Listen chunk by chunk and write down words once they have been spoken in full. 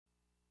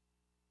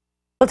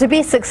Well, to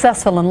be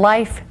successful in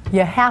life,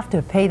 you have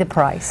to pay the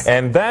price.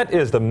 And that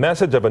is the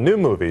message of a new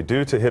movie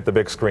due to hit the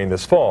big screen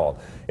this fall.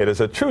 It is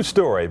a true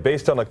story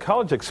based on a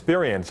college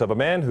experience of a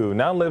man who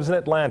now lives in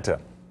Atlanta,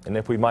 and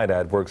if we might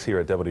add, works here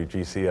at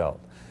WGCL.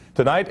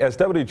 Tonight, as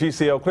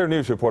WGCL Clear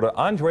News reporter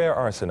Andrea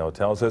Arsenault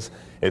tells us,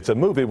 it's a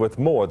movie with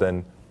more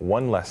than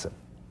one lesson.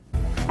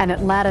 An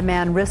Atlanta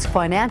man risked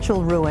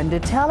financial ruin to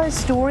tell his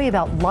story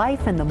about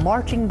life in the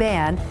marching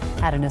band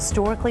at an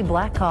historically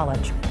black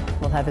college.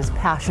 We'll have his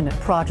passionate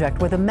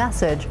project with a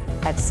message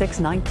at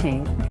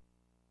 6:19.